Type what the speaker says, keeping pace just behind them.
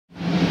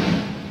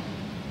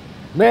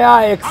May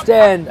I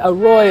extend a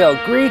royal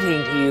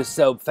greeting to you,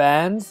 soap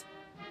fans?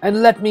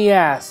 And let me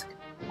ask,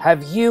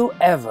 have you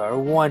ever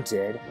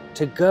wanted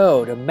to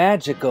go to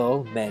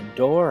Magical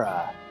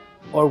Mendorra?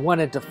 Or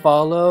wanted to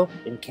follow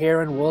in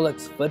Karen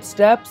Woollach's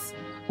footsteps?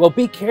 Well,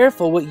 be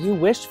careful what you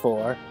wish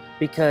for,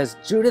 because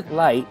Judith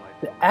Light,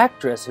 the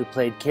actress who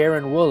played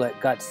Karen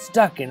Woollach, got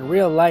stuck in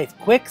real-life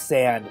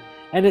quicksand,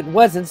 and it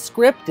wasn't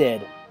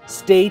scripted.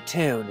 Stay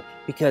tuned,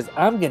 because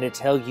I'm going to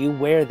tell you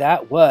where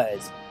that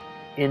was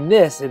in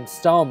this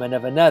installment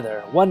of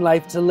another One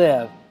Life to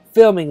Live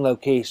filming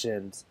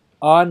locations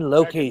on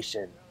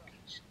location.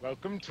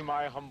 Welcome to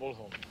my humble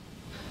home.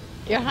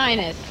 Your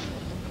Highness,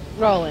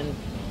 Roland,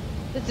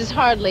 this is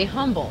hardly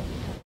humble.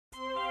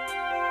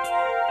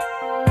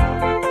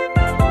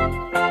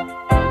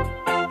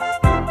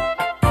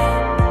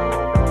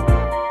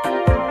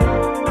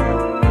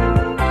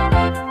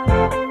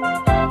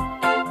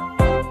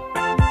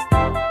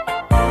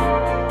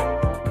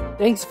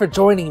 Thanks for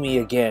joining me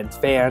again,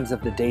 fans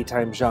of the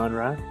daytime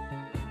genre.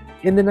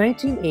 In the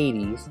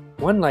 1980s,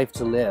 One Life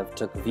to Live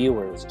took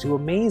viewers to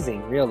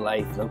amazing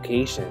real-life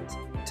locations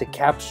to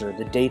capture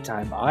the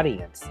daytime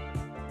audience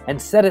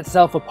and set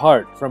itself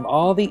apart from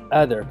all the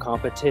other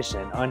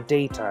competition on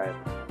daytime.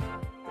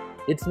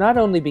 It's not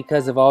only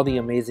because of all the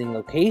amazing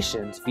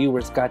locations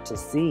viewers got to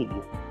see,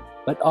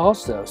 but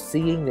also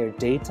seeing their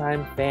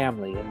daytime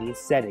family in these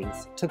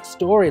settings took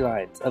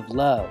storylines of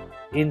love,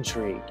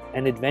 intrigue,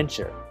 and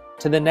adventure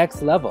to the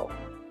next level.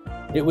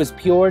 It was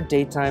pure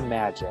daytime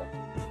magic.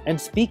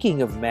 And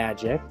speaking of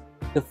magic,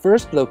 the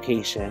first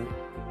location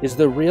is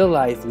the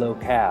real-life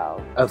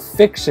locale of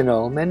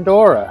fictional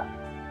Mendorra.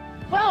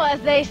 Well,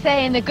 as they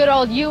say in the good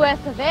old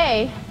US of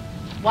A,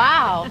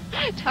 wow.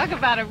 Talk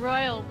about a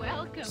royal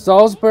welcome.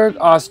 Salzburg,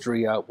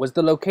 Austria was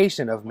the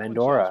location of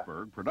Mendorra.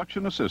 Salzburg,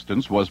 production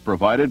assistance was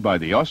provided by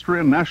the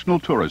Austrian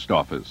National Tourist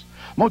Office.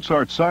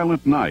 Mozart's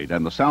Silent Night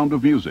and the Sound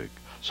of Music.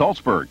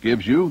 Salzburg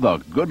gives you the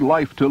good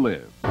life to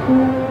live.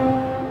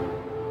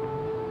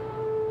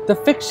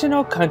 The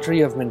fictional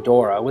Country of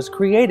Mendorra was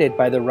created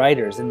by the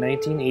writers in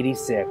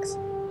 1986.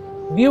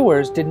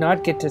 Viewers did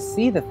not get to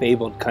see the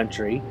fabled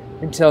country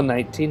until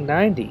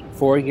 1990,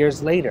 4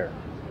 years later,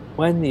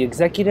 when the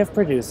executive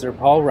producer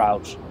Paul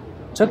Rauch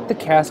took the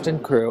cast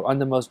and crew on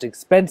the most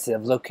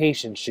expensive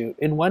location shoot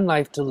in One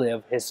Life to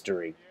Live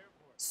history.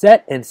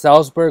 Set in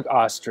Salzburg,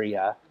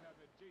 Austria,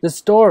 the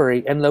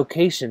story and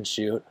location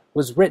shoot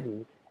was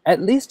written,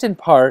 at least in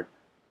part,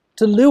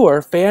 to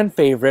lure fan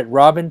favorite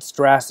Robin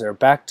Strasser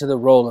back to the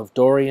role of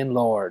Dorian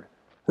Lord,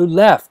 who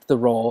left the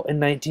role in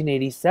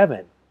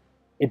 1987.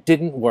 It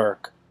didn't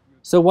work,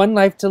 so One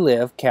Life to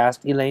Live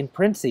cast Elaine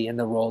Princey in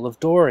the role of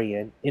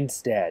Dorian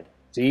instead.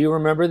 Do you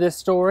remember this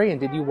story, and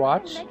did you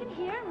watch?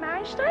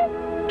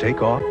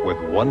 Take off with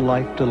One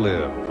Life to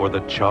Live for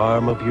the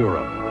charm of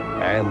Europe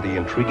and the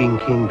intriguing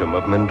kingdom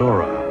of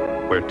Mendorra,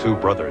 where two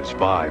brothers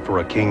vie for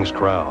a king's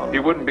crown. He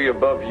wouldn't be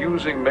above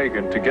using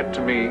Megan to get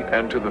to me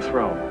and to the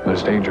throne.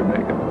 There's danger,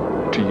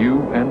 Megan. To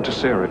you and to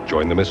Sarah.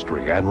 Join the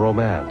mystery and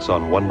romance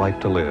on One Life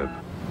to Live.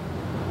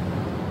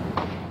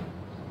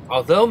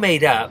 Although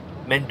made up,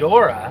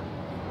 Mendorra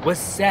was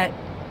set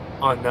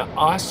on the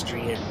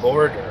Austrian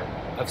border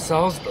of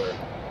Salzburg.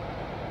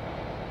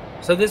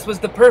 So this was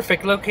the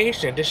perfect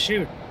location to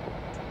shoot.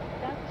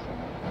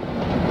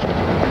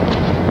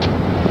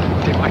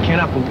 I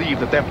cannot believe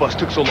that bus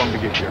took so long to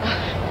get here.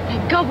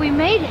 Thank God we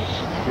made it.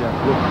 Yeah,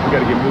 look, we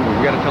gotta get moving.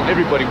 We gotta tell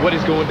everybody what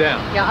is going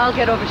down. Yeah, I'll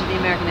get over to the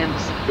American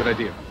Embassy. Good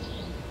idea.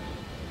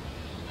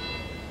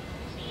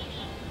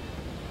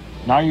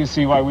 Now you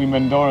see why we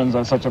Mendorans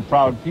are such a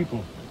proud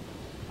people.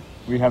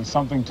 We have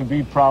something to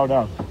be proud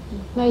of.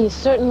 Well, you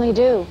certainly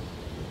do.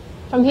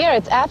 From here,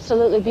 it's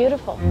absolutely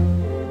beautiful.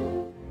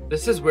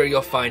 This is where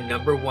you'll find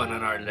number one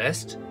on our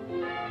list,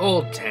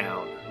 Old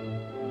Town.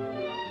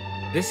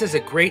 This is a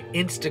great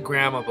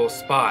Instagrammable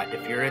spot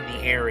if you're in the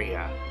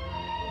area.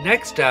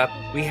 Next up,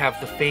 we have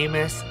the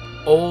famous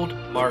Old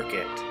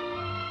Market.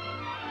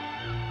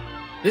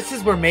 This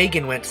is where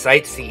Megan went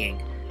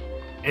sightseeing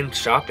and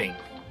shopping.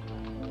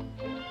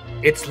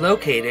 It's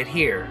located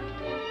here.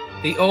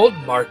 The Old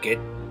Market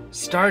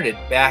started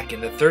back in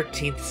the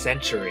 13th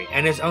century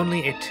and is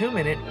only a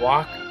 2-minute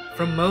walk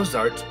from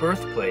Mozart's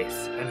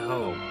birthplace and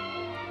home.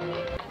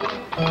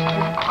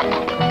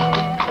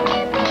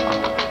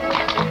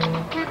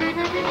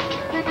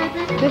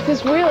 This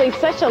is really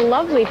such a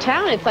lovely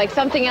town. It's like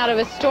something out of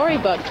a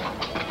storybook.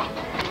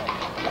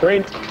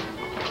 Quaint,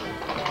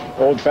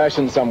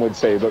 old-fashioned, some would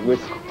say, but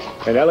with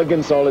an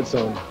elegance all its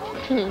own.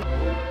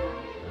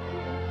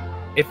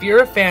 If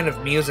you're a fan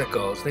of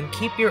musicals, then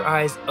keep your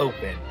eyes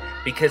open,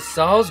 because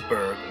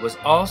Salzburg was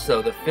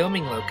also the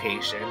filming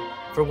location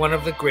for one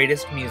of the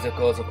greatest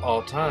musicals of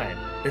all time,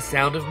 The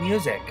Sound of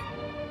Music.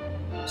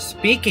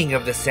 Speaking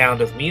of The Sound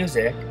of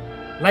Music,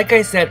 like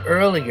I said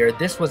earlier,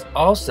 this was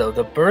also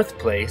the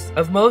birthplace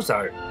of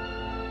Mozart.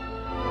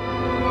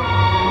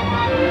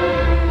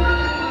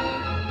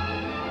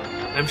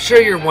 I'm sure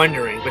you're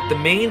wondering, but the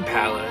main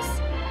palace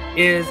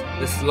is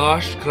the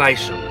Schloss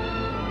Gleichung.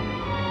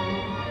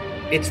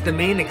 It's the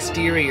main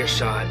exterior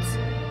shots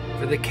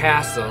for the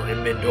castle in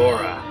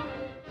Mendorra,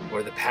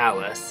 or the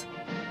palace.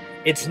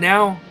 It's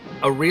now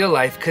a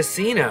real-life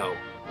casino.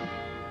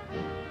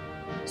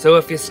 So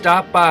if you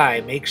stop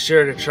by, make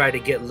sure to try to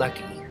get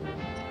lucky.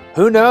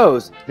 Who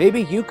knows,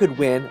 maybe you could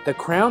win the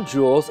crown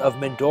jewels of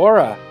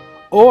Mendorra.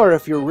 Or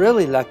if you're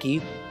really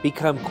lucky,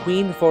 become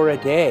queen for a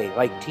day,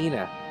 like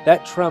Tina.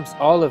 That trumps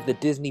all of the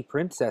Disney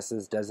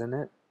princesses, doesn't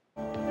it?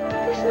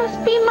 This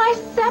must be my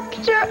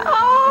scepter.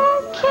 Oh,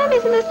 Kim,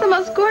 isn't this the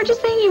most gorgeous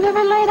thing you've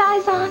ever laid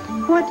eyes on?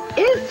 What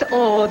is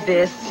all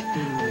this?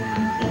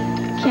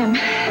 Kim,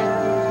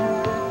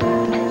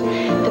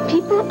 the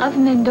people of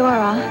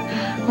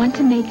Mendorra want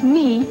to make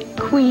me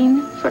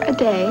queen for a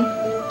day.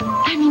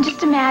 I mean,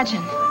 just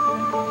imagine.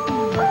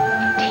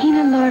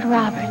 Tina Lord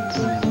Roberts,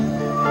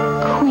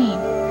 queen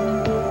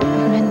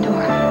of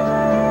Mendorra.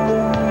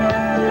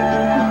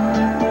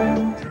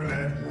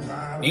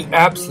 You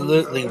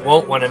absolutely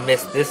won't want to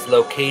miss this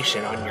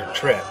location on your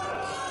trip.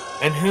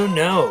 And who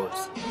knows?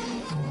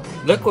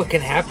 Look what can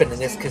happen in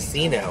this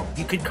casino.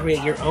 You could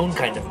create your own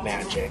kind of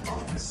magic.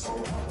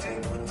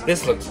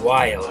 This looks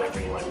wild,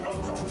 everyone.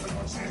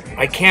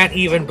 I can't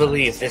even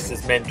believe this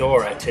is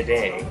Mendorra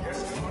today.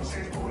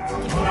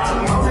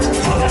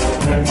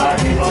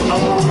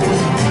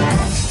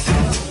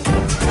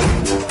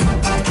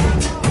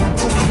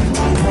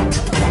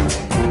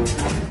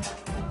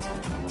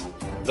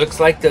 Looks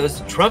like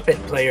those trumpet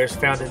players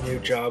found a new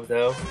job,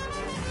 though.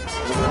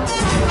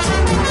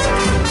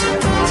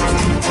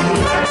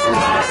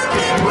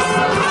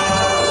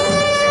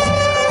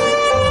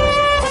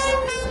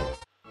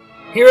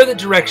 Here are the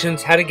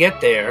directions how to get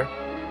there.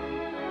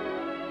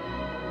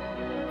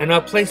 And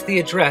I'll place the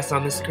address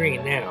on the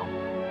screen now.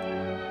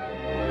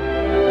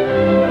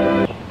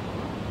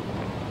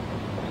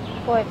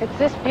 Boy, if it's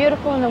this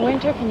beautiful in the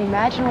winter, can you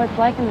imagine what it's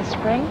like in the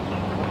spring?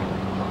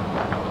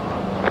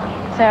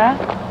 Sarah?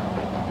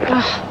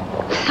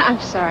 Oh, I'm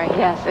sorry.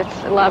 Yes,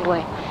 it's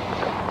lovely.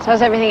 So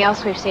is everything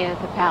else we've seen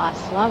at the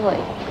palace. Lovely.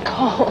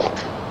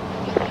 Cold.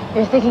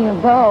 You're thinking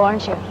of Beau,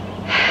 aren't you?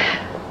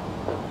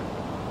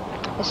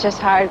 It's just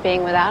hard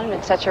being without him.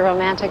 It's such a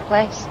romantic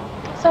place.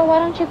 So why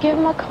don't you give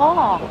him a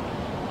call?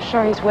 I'm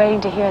sure he's waiting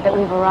to hear that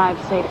we've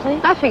arrived safely.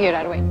 I figured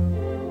I'd wait.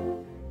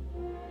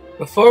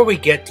 Before we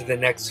get to the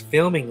next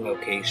filming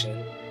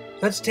location,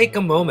 let's take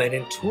a moment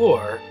and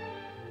tour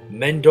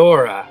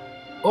Mendorra,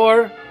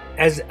 or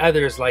as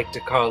others like to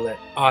call it,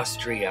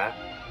 Austria,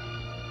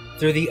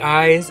 through the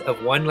eyes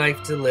of One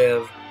Life to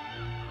Live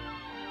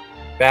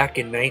back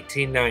in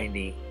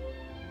 1990.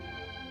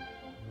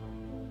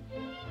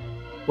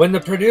 When the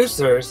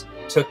producers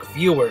took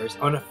viewers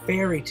on a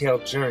fairy tale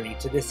journey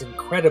to this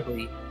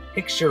incredibly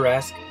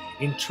picturesque,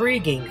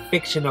 intriguing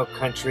fictional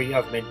country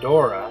of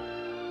Mendorra,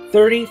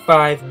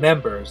 35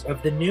 members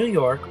of the New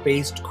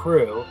York-based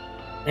crew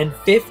and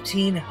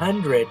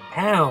 1,500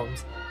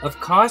 pounds of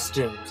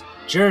costumes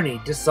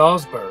journeyed to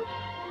Salzburg,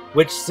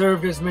 which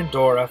served as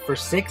Mendorra for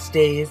 6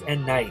 days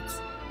and nights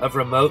of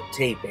remote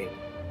taping.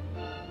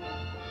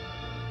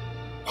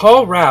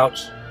 Paul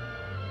Rauch,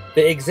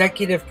 the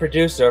executive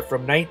producer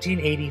from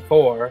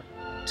 1984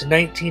 to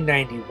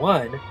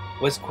 1991,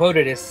 was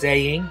quoted as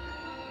saying,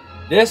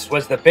 "This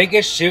was the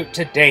biggest shoot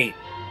to date,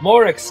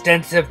 more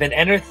extensive than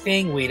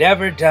anything we'd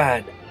ever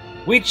done.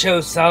 We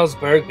chose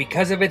Salzburg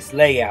because of its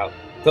layout,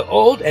 the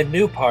old and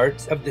new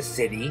parts of the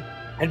city,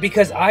 and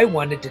because I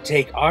wanted to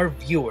take our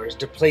viewers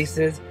to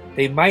places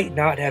they might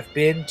not have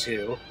been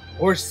to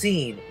or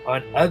seen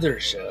on other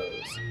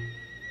shows."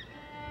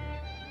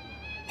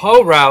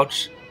 Paul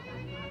Rauch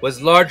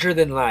was larger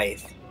than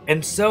life,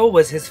 and so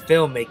was his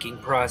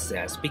filmmaking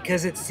process,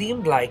 because it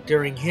seemed like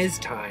during his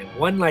time,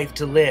 One Life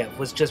to Live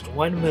was just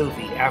one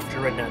movie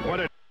after another. What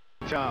a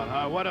town,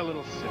 huh? What a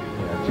little city.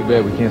 Yeah, too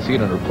bad we can't see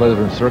it under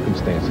pleasant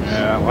circumstances.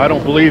 Yeah, well, I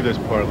don't believe this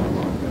part of the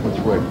world. Which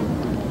way?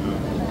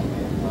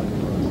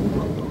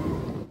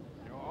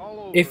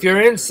 If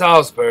you're in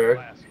Salzburg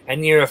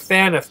and you're a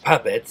fan of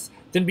puppets,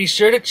 then be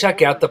sure to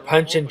check out the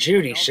Punch and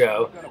Judy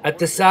show at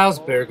the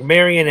Salzburg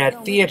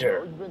Marionette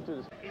Theater.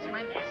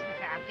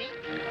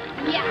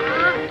 Ja,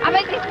 aber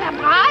es ist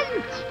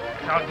verbrannt.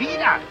 Schon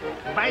wieder.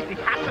 Du weißt, ich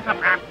hasse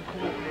verbrannten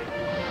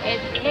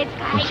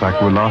Kuchen. Looks like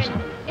we lost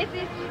him.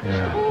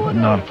 Yeah, but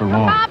not for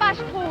long.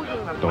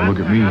 Don't look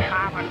at me.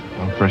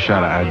 I'm fresh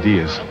out of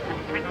ideas.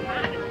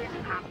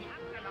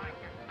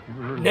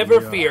 Never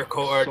fear,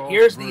 Cord.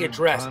 Here's the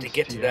address to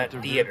get to that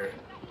theater.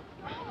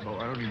 Oh,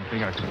 I don't even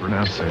think I can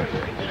pronounce that.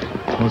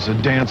 Well, it's a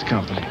dance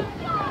company.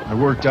 I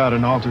worked out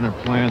an alternate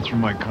plan through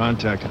my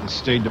contact at the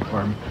State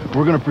Department.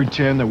 We're going to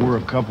pretend that we're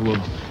a couple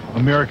of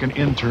American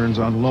interns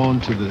on loan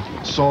to the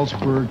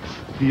Salzburg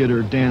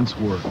Theater Dance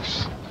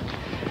Works.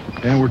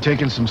 And we're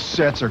taking some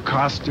sets or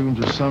costumes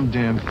or some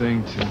damn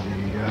thing to the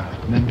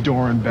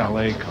Mendorran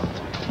Ballet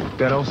Company.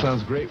 That all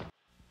sounds great.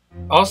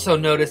 Also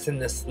notice in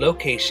this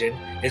location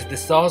is the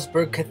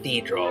Salzburg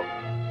Cathedral,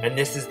 and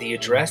this is the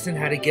address and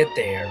how to get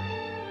there.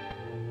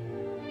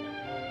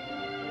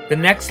 The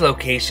next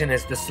location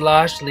is the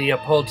Schloss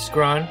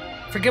Leopoldskron.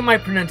 Forgive my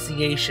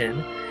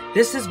pronunciation.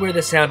 This is where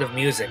The Sound of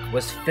Music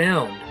was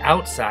filmed,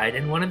 outside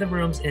in one of the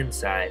rooms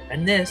inside,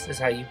 and this is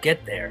how you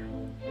get there.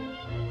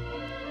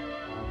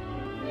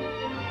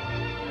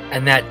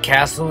 And that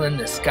castle in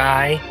the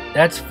sky,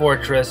 that's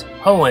Fortress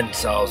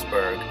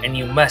Hohensalzburg, and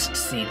you must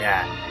see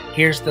that.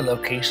 Here's the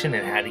location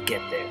and how to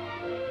get there.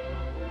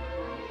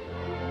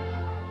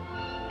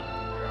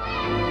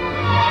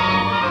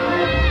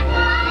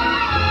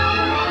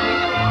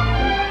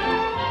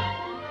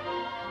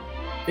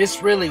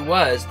 This really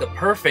was the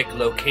perfect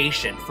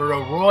location for a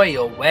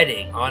royal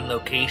wedding on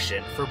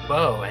location for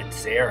Beau and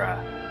Sarah.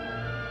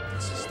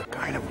 This is the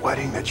kind of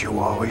wedding that you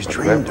always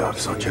dreamed of,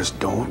 so just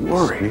don't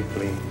worry.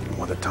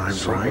 When the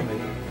time's right,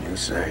 you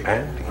say,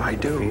 I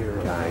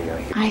do.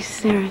 I,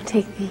 Sarah,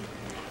 take thee.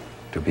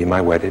 To be my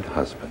wedded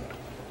husband.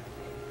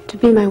 To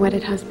be my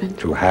wedded husband.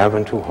 To have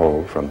and to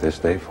hold from this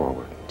day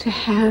forward. To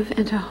have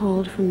and to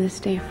hold from this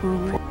day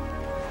forward.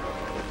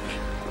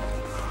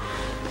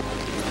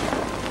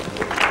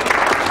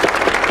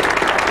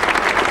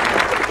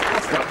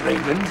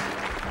 Raymond.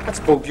 That's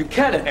Beau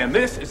Buchanan, and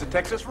this is a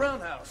Texas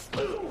Roundhouse.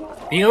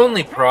 The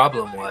only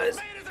problem was,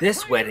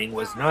 this wedding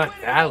was not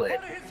valid,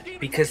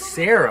 because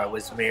Sarah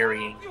was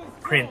marrying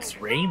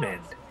Prince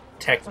Raymond,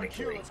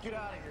 technically.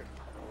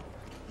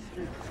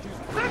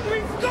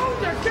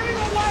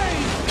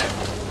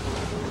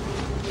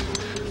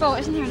 Beau,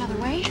 isn't there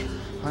another way?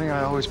 Honey,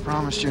 I always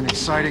promised you an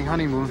exciting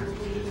honeymoon.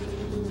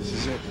 This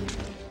is it.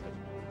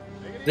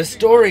 The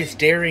story's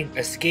daring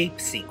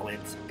escape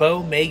sequence,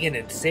 Beau, Megan,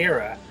 and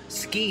Sarah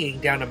skiing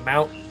down a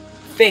mountain,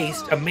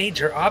 faced a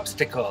major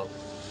obstacle.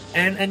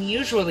 An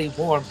unusually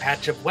warm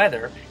patch of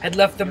weather had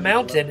left the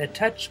mountain a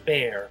touch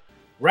bare.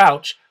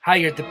 Rauch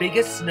hired the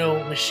biggest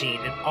snow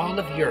machine in all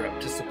of Europe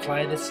to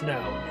supply the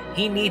snow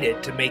he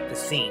needed to make the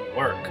scene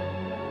work.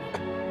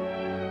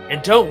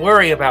 And don't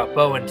worry about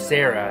Beau and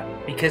Sarah,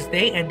 because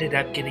they ended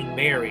up getting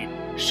married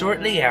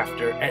shortly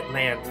after at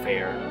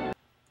Llanview. A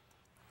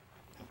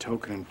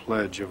token and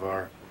pledge of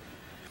our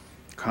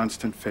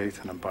constant faith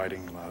and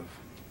abiding love,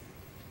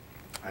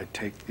 I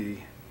take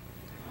thee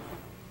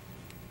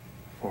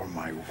for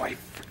my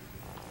wife.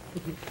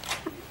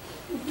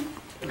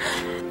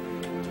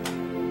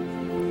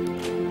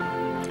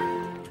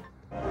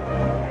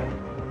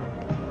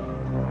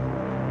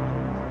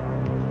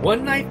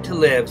 One Night to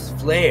Live's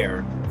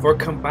flair for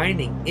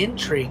combining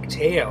intrigue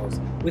tales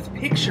with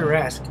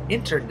picturesque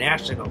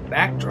international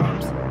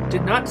backdrops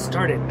did not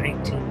start in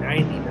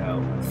 1990,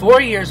 though.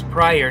 4 years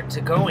prior to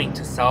going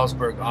to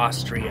Salzburg,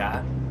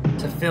 Austria,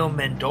 to film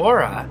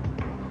Mendorra,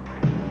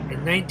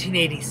 in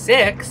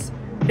 1986,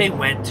 they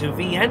went to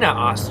Vienna,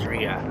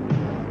 Austria,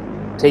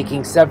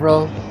 taking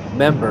several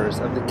members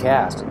of the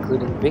cast,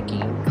 including Vicky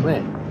and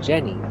Clint,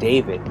 Jenny,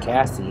 David,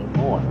 Cassie, and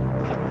more.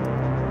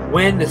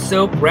 When the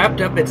soap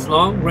wrapped up its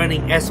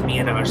long-running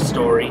espionage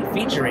story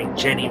featuring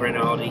Jenny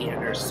Rinaldi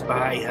and her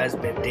spy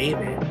husband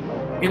David,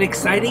 in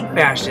exciting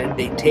fashion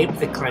they taped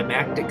the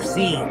climactic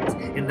scenes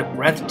in the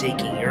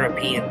breathtaking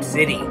European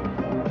city.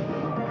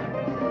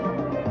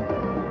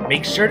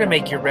 Make sure to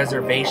make your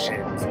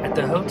reservations at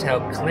the hotel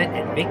Clint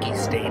and Vicky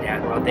stayed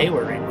at while they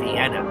were in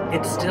Vienna.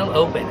 It's still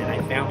open and I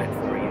found it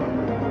for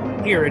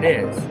you. Here it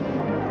is.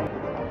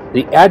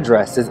 The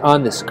address is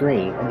on the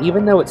screen, and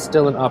even though it's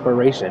still in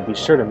operation, be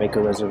sure to make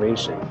a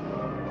reservation.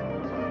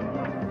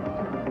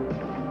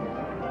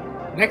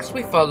 Next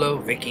we follow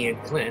Vicky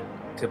and Clint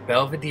to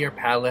Belvedere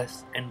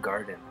Palace and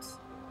Gardens.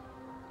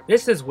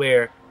 This is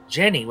where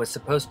Jenny was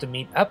supposed to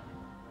meet up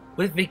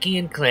with Vicky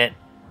and Clint,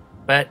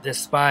 but the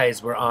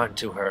spies were on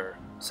to her,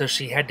 so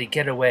she had to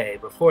get away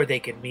before they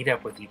could meet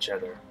up with each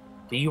other.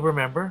 Do you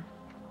remember?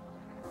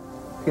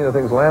 Tina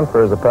thinks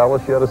Llanview is a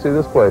palace. You ought to see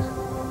this place.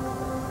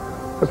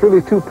 It's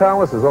really two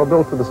palaces, all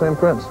built for the same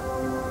prince.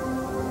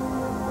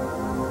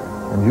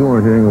 And you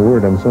aren't hearing a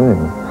word I'm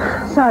saying.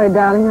 Sorry,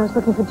 darling, I was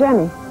looking for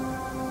Jenny.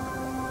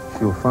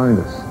 She'll find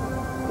us.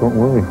 Don't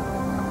worry.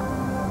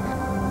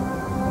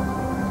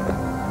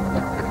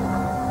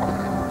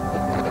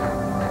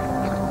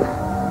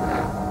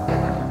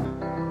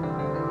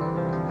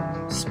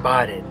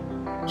 Spotted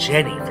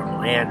Jenny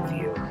from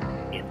Llanview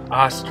in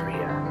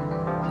Austria,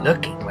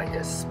 looking like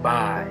a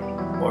spy.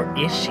 Or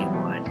is she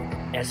one?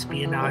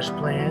 Espionage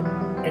plan?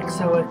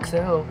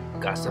 XOXO,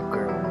 Gossip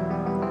Girl.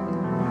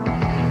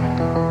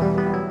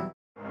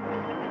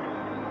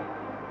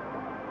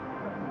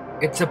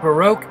 It's a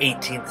Baroque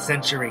 18th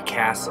century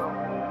castle.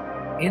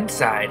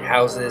 Inside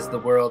houses the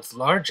world's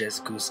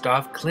largest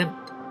Gustav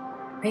Klimt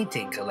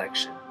painting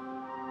collection.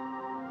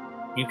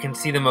 You can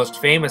see the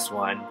most famous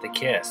one, The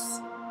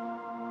Kiss.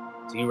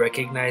 Do you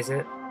recognize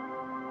it?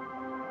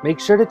 Make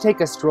sure to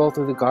take a stroll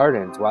through the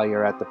gardens while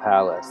you're at the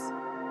palace.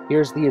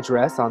 Here's the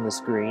address on the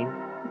screen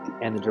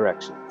and the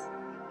directions.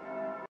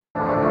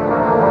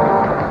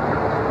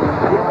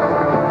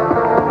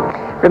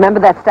 Remember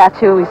that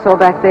statue we saw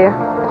back there?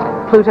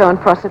 Pluto and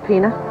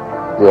Proserpina?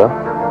 Yeah?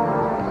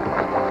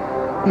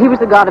 He was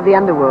the god of the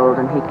underworld,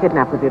 and he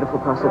kidnapped the beautiful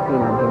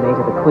Proserpina, and he made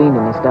her the queen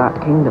in his dark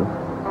kingdom.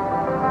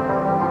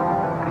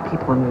 I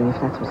keep wondering if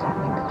that's what's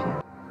happening to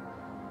Jeff.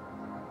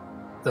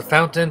 The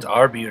fountains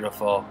are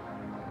beautiful.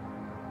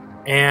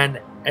 And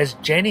as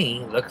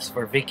Jenny looks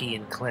for Vicky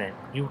and Clint,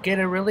 you get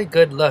a really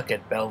good look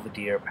at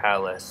Belvedere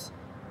Palace.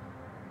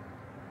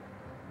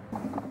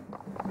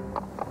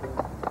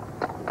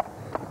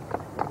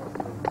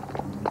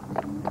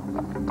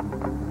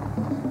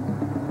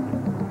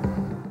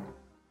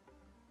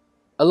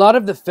 A lot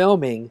of the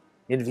filming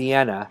in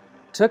Vienna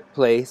took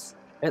place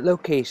at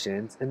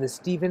locations in the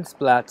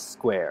Stephansplatz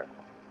Square.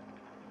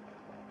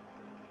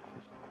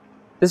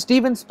 The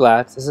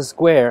Stephansplatz is a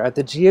square at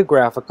the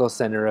geographical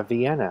center of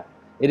Vienna.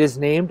 It is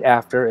named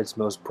after its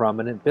most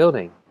prominent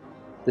building,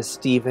 the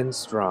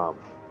Stephanstrom,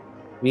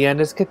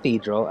 Vienna's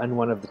cathedral and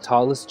one of the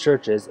tallest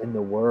churches in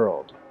the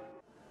world.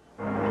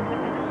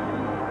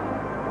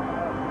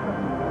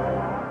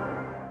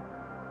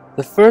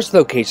 The first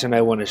location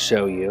I want to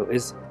show you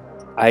is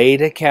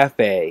Aida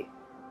Cafe.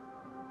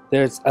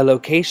 There's a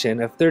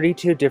location of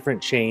 32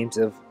 different chains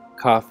of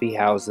coffee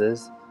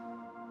houses,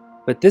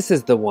 but this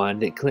is the one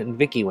that Clint and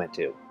Vicky went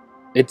to.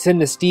 It's in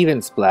the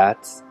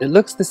Stephansplatz. It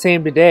looks the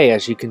same today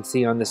as you can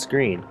see on the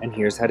screen, and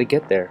here's how to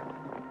get there.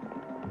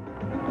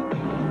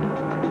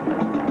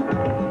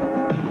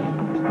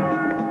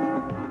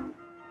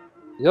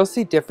 You'll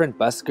see different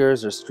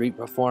buskers or street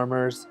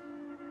performers,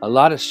 a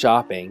lot of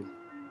shopping,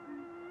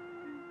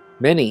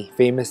 many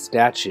famous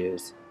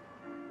statues.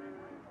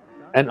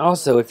 And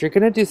also, if you're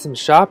going to do some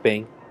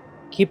shopping,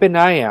 keep an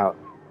eye out,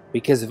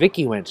 because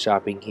Vicky went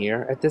shopping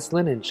here at this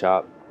linen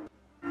shop.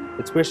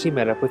 It's where she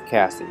met up with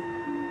Cassie.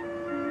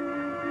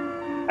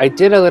 I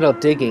did a little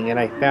digging and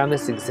I found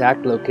this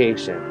exact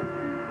location.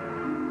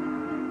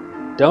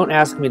 Don't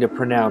ask me to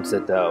pronounce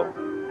it though.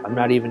 I'm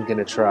not even going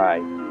to try.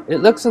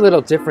 It looks a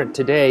little different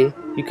today.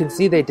 You can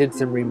see they did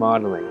some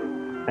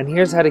remodeling. And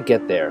here's how to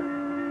get there.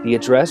 The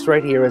address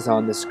right here is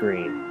on the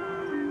screen.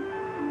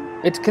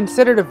 It's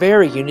considered a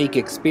very unique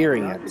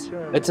experience.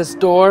 It's a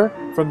store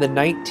from the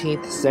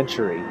 19th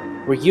century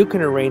where you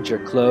can arrange your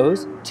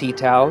clothes, tea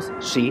towels,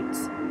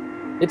 sheets.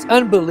 It's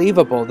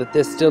unbelievable that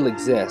this still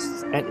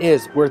exists and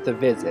is worth a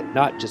visit,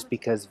 not just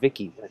because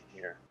Vicky went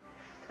here.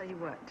 Tell you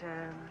what,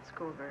 let's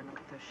go over and look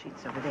at those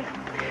sheets over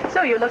there.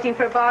 So you're looking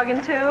for a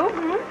bargain too?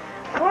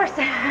 Of course.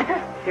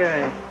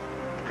 Good.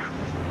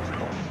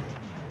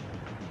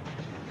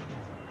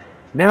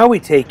 Now we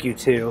take you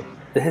to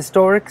the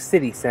historic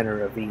city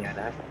center of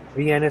Vienna,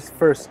 Vienna's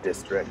first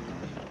district,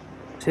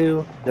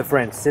 to the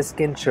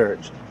Franciscan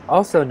Church,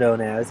 also known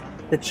as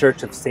the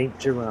Church of St.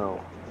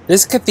 Jerome.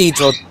 This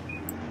cathedral...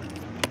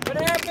 What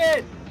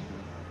happened?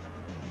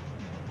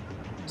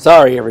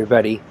 Sorry,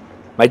 everybody.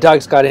 My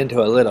dogs got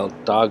into a little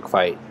dog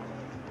fight.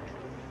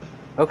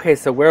 Okay,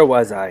 so where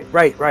was I?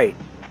 Right.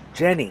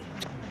 Jenny.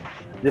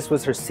 This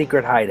was her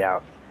secret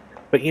hideout.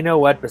 But you know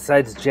what?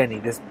 Besides Jenny,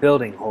 this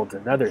building holds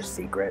another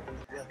secret.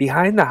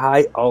 Behind the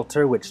high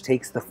altar, which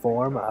takes the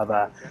form of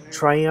a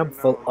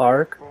triumphal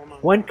arch,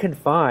 one can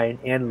find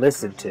and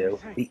listen to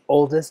the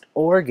oldest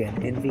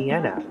organ in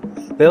Vienna.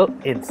 Built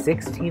in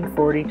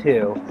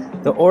 1642,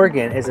 the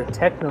organ is a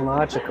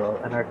technological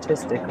and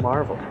artistic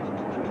marvel.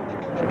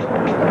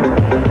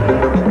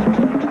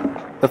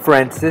 The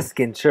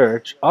Franciscan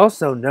Church,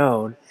 also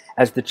known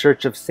as the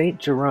Church of St.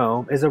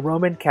 Jerome, is a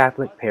Roman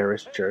Catholic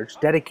parish church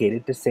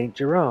dedicated to St.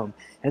 Jerome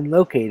and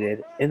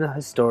located in the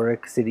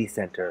historic city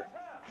center.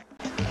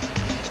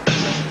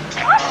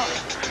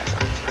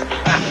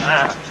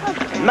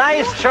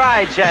 Nice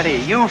try, Jenny.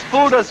 You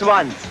fooled us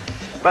once.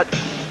 But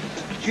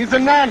she's a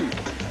nun.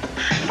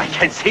 I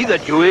can see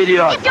that, you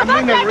idiot. I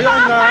mean, a real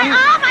nun.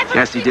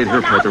 Cassie did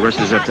her part. The rest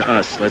is up to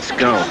us. Let's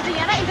go.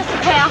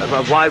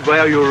 But why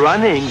are you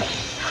running?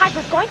 I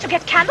was going to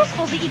get candles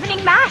for the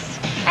evening mass.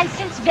 And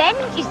since when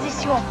is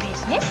this your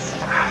business?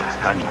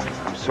 Honey,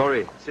 I'm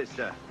sorry,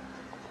 sister.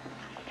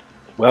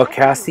 Well,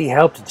 Cassie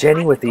helped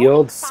Jenny with the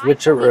old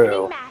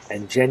switcheroo,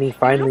 and Jenny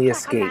finally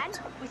escaped.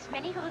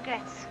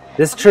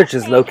 This church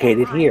is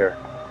located here.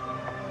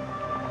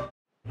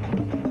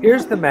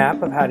 Here's the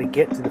map of how to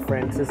get to the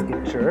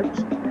Franciscan Church,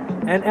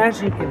 and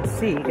as you can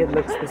see, it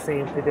looks the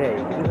same today,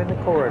 even the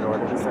corridor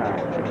to the side.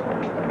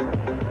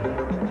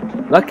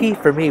 Lucky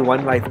for me,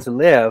 One Life to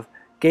Live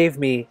gave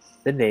me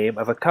the name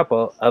of a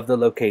couple of the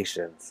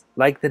locations,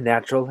 like the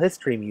Natural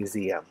History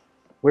Museum,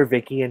 where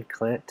Vicky and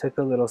Clint took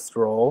a little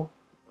stroll.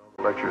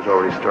 The lecture's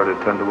already started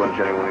 10 to 1.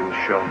 Jenny won't even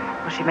show.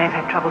 Well, she may have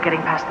had trouble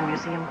getting past the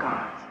museum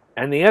guards.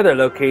 And the other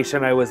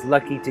location I was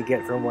lucky to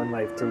get from One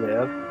Life to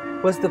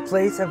Live was the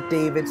place of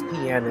David's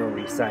piano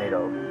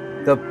recital,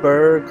 the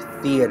Burg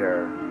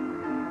Theater.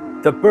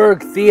 The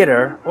Burg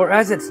Theater, or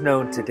as it's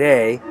known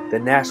today, the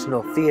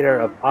National Theater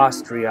of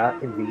Austria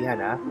in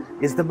Vienna,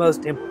 is the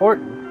most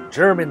important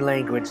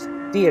German-language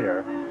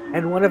theater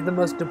and one of the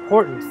most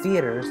important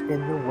theaters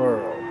in the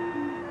world.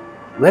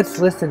 Let's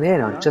listen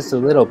in on just a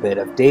little bit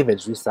of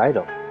David's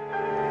recital.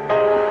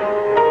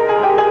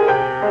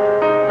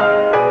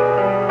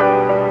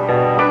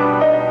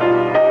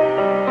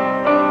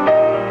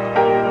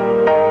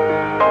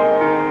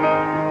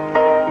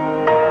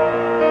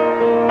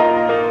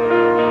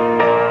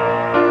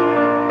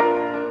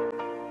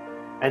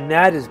 And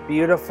that is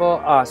beautiful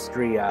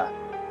Austria,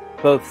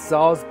 both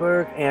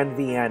Salzburg and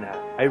Vienna.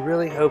 I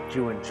really hoped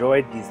you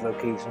enjoyed these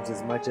locations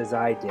as much as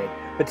I did,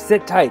 but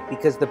sit tight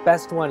because the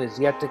best one is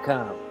yet to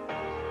come.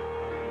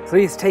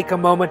 Please take a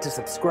moment to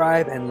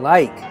subscribe and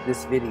like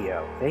this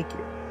video. Thank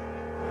you.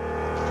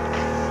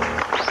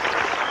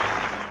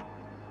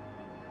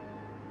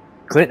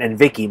 Clint and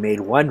Vicky made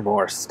one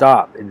more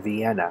stop in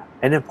Vienna,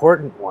 an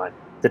important one,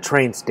 the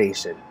train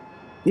station.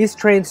 These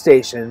train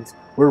stations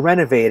were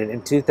renovated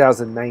in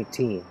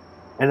 2019,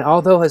 and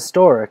although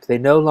historic, they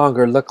no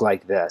longer look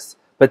like this.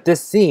 But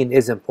this scene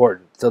is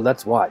important, so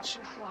let's watch.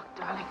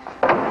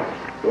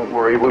 Don't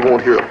worry, we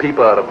won't hear a peep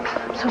out of them.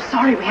 I'm so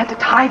sorry we had to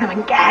tie them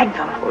and gag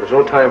them. Oh, there's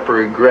no time for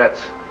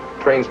regrets.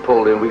 Train's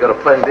pulled in. We got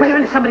a plan. Wait a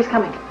minute, somebody's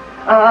coming.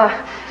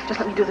 Just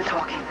let me do the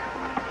talking.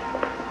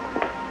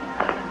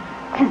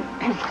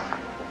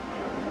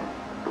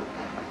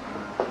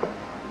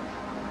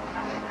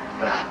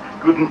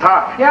 Guten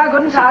Tag. Ja,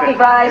 guten Tag, ich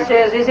weiß,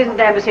 Sie sind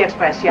der Embassy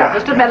Express, ja.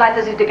 Es tut mir leid,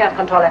 dass ich die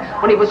Grenzkontrolle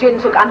und ich muss jeden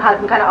Zug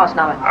anhalten, keine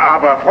Ausnahme.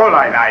 Aber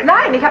Fräulein,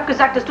 Nein, ich habe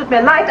gesagt, es tut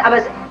mir leid, aber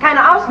es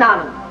keine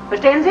Ausnahmen.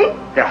 Verstehen Sie?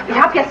 Ja. Ich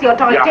habe jetzt die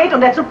Autorität Ja.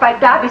 und der Zug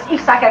bleibt da, bis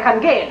ich sage, er kann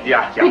gehen.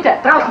 Ja, ja. Bitte,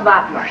 draußen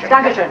warten. Ja.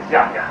 Dankeschön.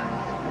 Ja, ja.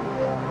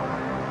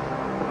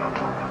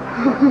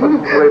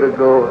 Way to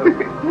go.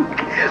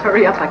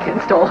 Hurry up, I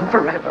can't stall him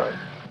forever.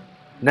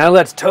 Now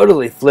let's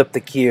totally flip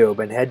the cube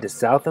and head to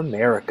South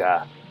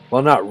America.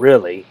 Well, not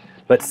really,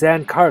 but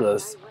San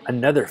Carlos,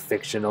 another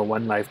fictional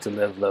One Life to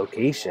Live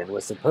location,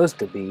 was supposed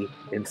to be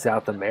in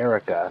South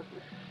America.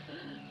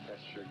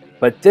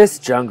 But this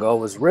jungle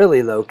was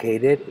really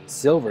located in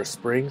Silver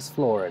Springs,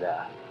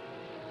 Florida.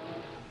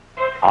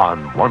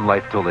 On One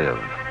Life to Live.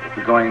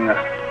 We're going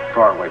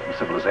far away from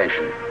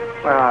civilization.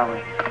 Where are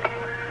we?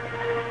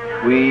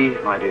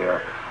 We, my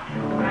dear,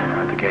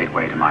 are the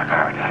gateway to my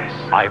paradise.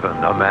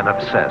 Ivan, a man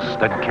obsessed,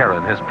 and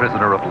Karen, his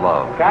prisoner of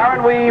love.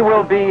 Karen, we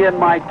will be in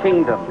my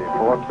kingdom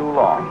before too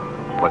long.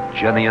 But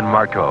Jenny and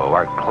Marco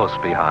are close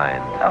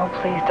behind. Oh,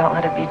 please don't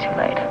let it be too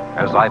late.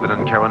 As Ivan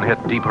and Karen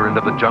head deeper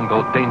into the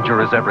jungle,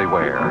 danger is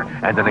everywhere,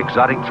 and an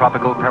exotic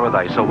tropical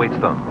paradise awaits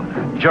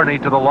them. Journey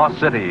to the Lost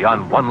City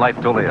on One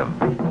Life to Live.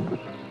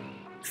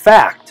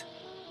 Fact!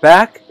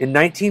 Back in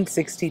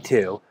 1962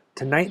 to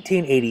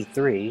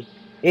 1983,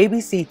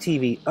 ABC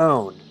TV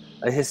owned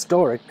a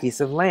historic piece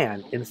of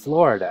land in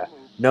Florida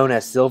known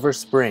as Silver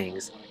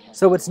Springs,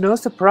 so it's no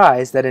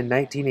surprise that in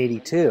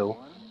 1982,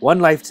 One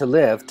Life to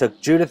Live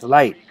took Judith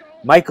Light,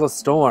 Michael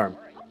Storm,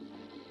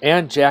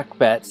 and Jack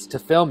Betts to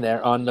film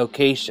there on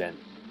location.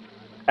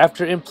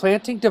 After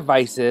implanting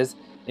devices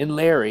in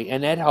Larry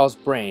and Ed Hall's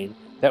brain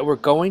that were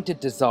going to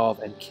dissolve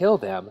and kill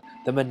them,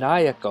 the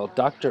maniacal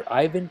Dr.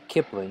 Ivan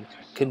Kipling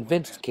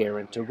convinced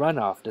Karen to run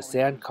off to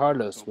San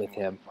Carlos with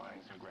him,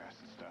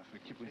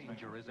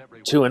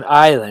 to an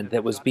island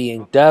that was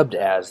being dubbed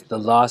as the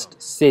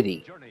Lost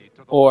City,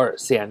 or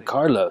San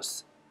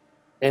Carlos.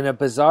 In a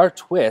bizarre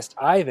twist,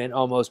 Ivan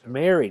almost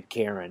married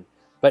Karen,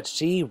 but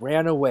she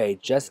ran away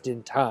just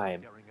in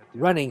time,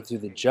 running through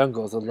the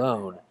jungles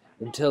alone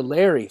until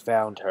Larry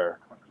found her.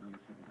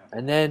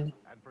 And then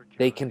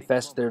they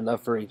confessed their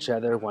love for each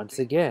other once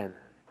again.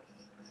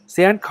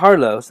 San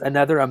Carlos,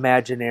 another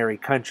imaginary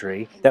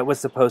country that was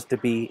supposed to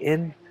be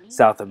in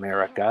South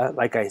America,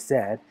 like I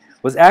said,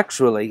 was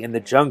actually in the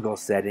jungle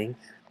setting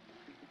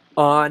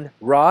on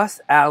Ross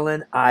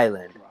Allen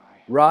Island.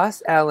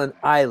 Ross Allen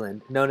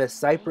Island, known as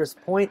Cypress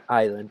Point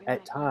Island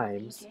at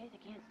times,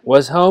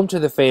 was home to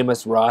the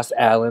famous Ross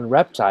Allen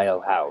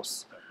Reptile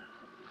House,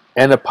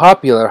 and a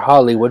popular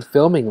Hollywood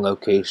filming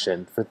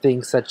location for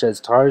things such as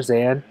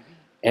Tarzan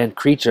and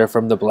Creature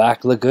from the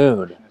Black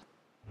Lagoon.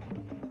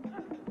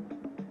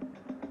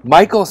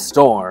 Michael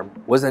Storm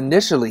was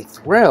initially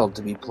thrilled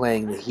to be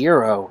playing the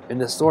hero in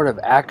the sort of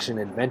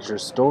action-adventure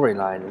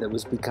storyline that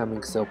was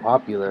becoming so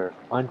popular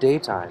on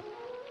daytime.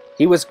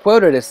 He was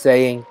quoted as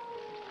saying,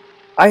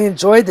 "I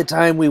enjoyed the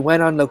time we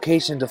went on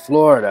location to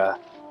Florida,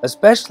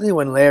 especially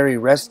when Larry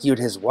rescued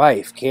his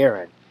wife,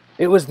 Karen.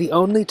 It was the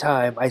only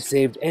time I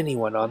saved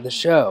anyone on the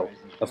show.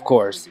 Of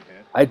course,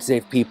 I'd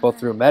saved people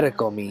through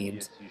medical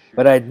means,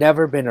 but I'd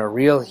never been a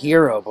real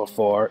hero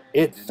before.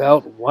 It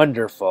felt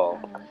wonderful."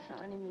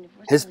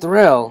 His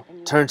thrill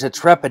turned to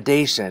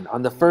trepidation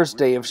on the first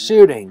day of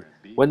shooting,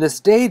 when the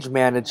stage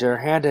manager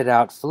handed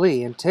out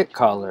flea and tick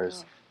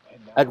collars.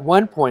 At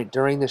one point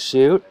during the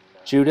shoot,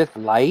 Judith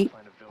Light,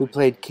 who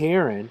played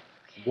Karen,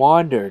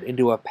 wandered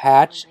into a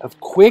patch of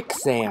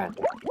quicksand.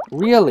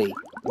 Really,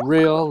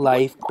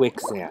 real-life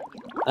quicksand.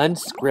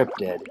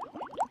 Unscripted.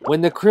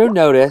 When the crew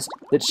noticed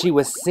that she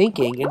was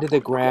sinking into the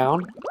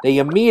ground, they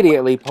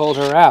immediately pulled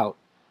her out.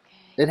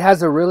 It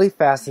has a really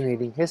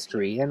fascinating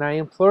history, and I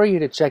implore you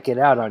to check it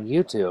out on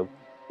YouTube.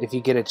 If you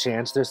get a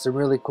chance, there's some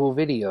really cool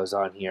videos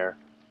on here.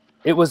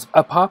 It was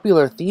a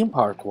popular theme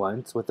park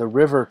once with a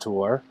river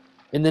tour.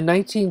 In the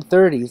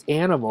 1930s,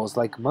 animals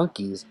like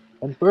monkeys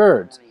and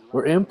birds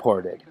were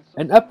imported,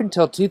 and up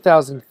until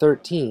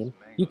 2013,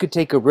 you could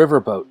take a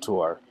riverboat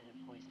tour.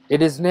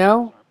 It is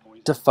now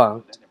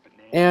defunct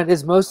and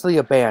is mostly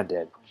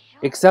abandoned,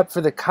 except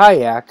for the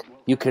kayak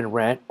you can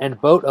rent and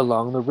boat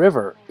along the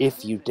river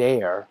if you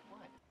dare.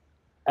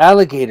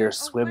 Alligators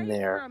swim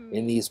there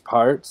in these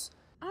parts.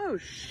 Oh,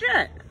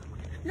 shit!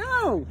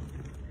 No!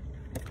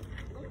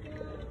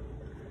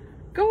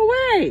 Go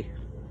away!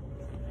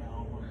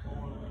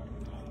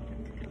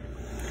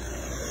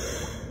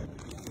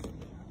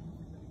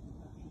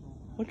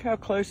 Look how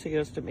close he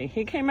is to me.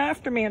 He came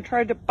after me and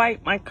tried to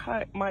bite my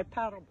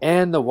paddle.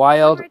 And the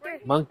wild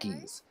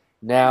monkeys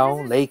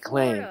now lay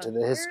claim to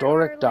the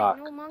historic dock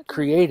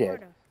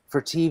created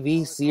for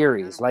TV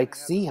series like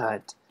Sea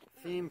Hunt.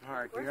 Theme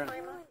park,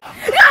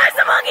 Guys,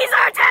 the monkeys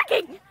are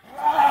attacking!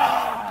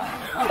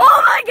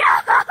 Oh my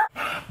god!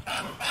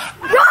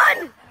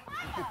 Run!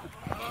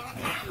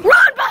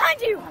 Run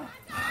behind you!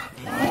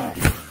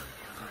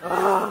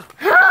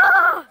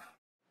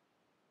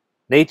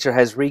 Nature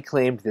has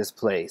reclaimed this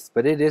place,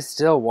 but it is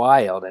still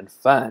wild and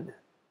fun,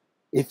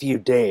 if you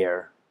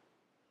dare.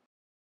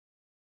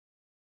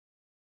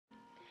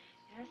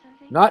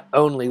 Not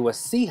only was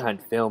Sea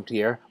Hunt filmed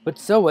here, but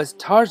so was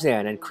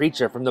Tarzan and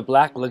Creature from the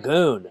Black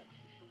Lagoon.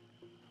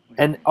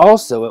 And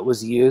also it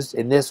was used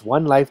in this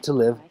One Life to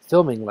Live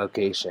filming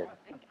location.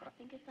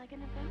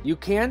 You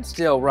can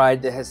still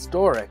ride the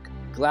historic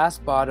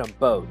glass-bottom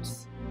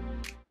boats.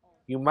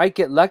 You might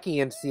get lucky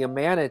and see a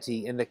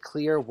manatee in the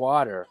clear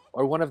water,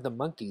 or one of the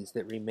monkeys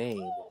that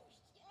remain.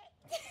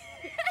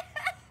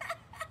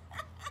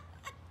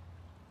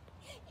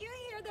 You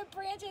hear the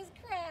branches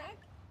crack?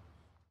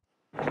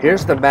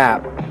 Here's the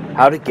map,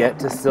 how to get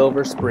to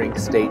Silver Spring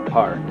State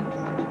Park.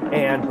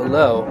 And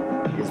below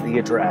is the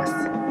address.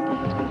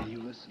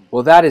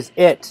 Well, that is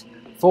it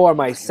for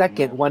my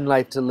second One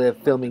Life to Live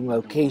filming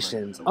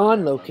locations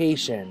on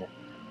location.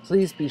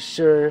 Please be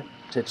sure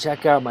to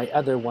check out my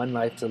other One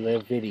Life to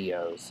Live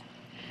videos.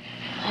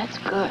 That's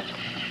good.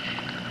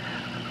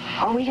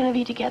 Are we gonna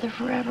be together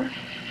forever?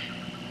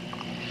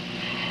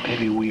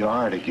 Maybe we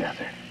are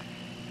together.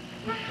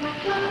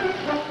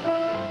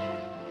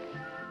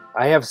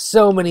 I have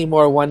so many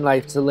more One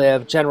Life to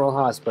Live, General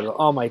Hospital,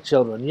 All My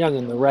Children, Young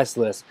and the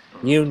Restless,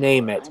 you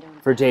name it,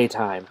 for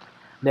daytime.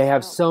 They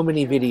have so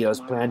many videos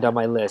planned on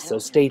my list, so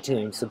stay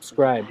tuned,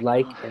 subscribe,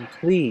 like, and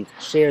please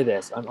share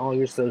this on all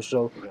your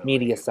social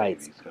media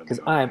sites, because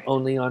I'm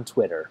only on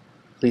Twitter.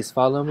 Please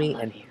follow me,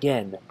 and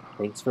again,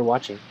 thanks for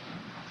watching.